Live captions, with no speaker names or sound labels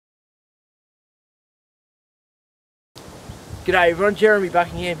G'day everyone, Jeremy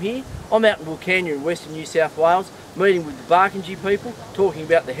Buckingham here. I'm out in Wilcannia in Western New South Wales, meeting with the Barkindji people, talking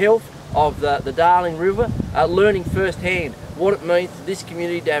about the health of the Darling River, learning firsthand what it means to this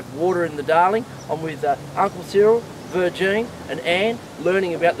community to have water in the Darling. I'm with Uncle Cyril, Virgean and Anne,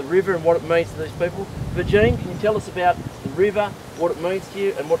 learning about the river and what it means to these people. Virgean, can you tell us about the river, what it means to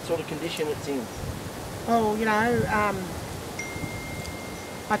you and what sort of condition it's in? Well, you know,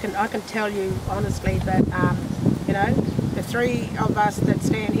 I can tell you honestly that you know, the three of us that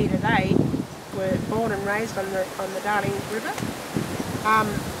stand here today were born and raised on the Darling River.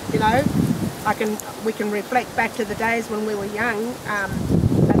 You know, we can reflect back to the days when we were young, and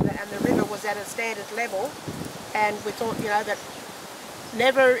the river was at a standard level, and we thought, you know, that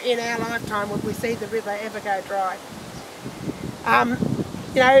never in our lifetime would we see the river ever go dry.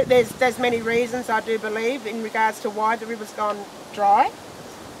 You know, there's many reasons, I do believe, in regards to why the river's gone dry.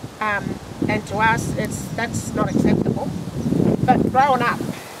 And to us, that's not acceptable. But growing up,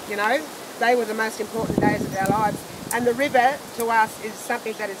 you know, they were the most important days of our lives. And the river, to us, is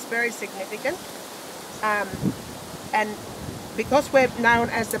something that is very significant. And because we're known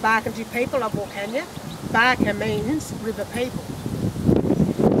as the Barkindji people of Wilcannia, Barka means river people.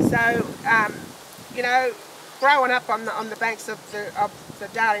 So, you know, growing up on the banks of the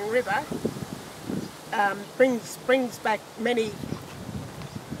Darling River brings back many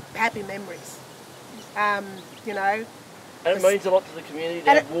happy memories, you know. And it means a lot to the community to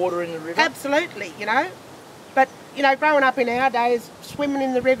have water in the river? Absolutely, you know. But, you know, growing up in our days, swimming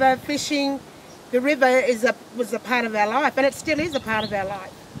in the river, fishing, the river was a part of our life, and it still is a part of our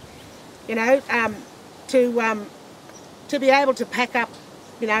life. You know, to be able to pack up,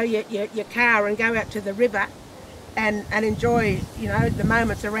 you know, your car and go out to the river and enjoy, you know, the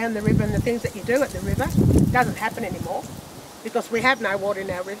moments around the river and the things that you do at the river doesn't happen anymore, because we have no water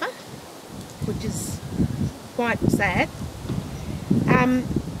in our river, which is quite sad.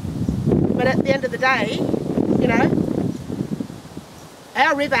 But at the end of the day, you know,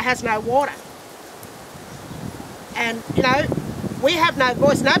 our river has no water. And, you know, we have no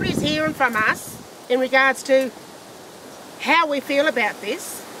voice. Nobody's hearing from us in regards to how we feel about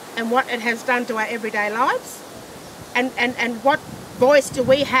this and what it has done to our everyday lives. And what voice do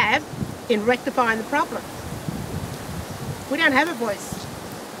we have in rectifying the problem? We don't have a voice,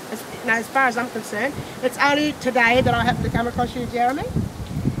 as far as I'm concerned. It's only today that I happened to come across you, Jeremy,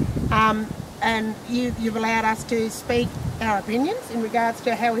 and you've allowed us to speak our opinions in regards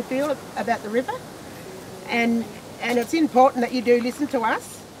to how we feel about the river, and it's important that you do listen to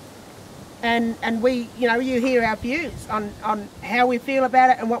us, and we, you know, you hear our views on how we feel about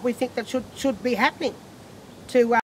it and what we think that should be happening to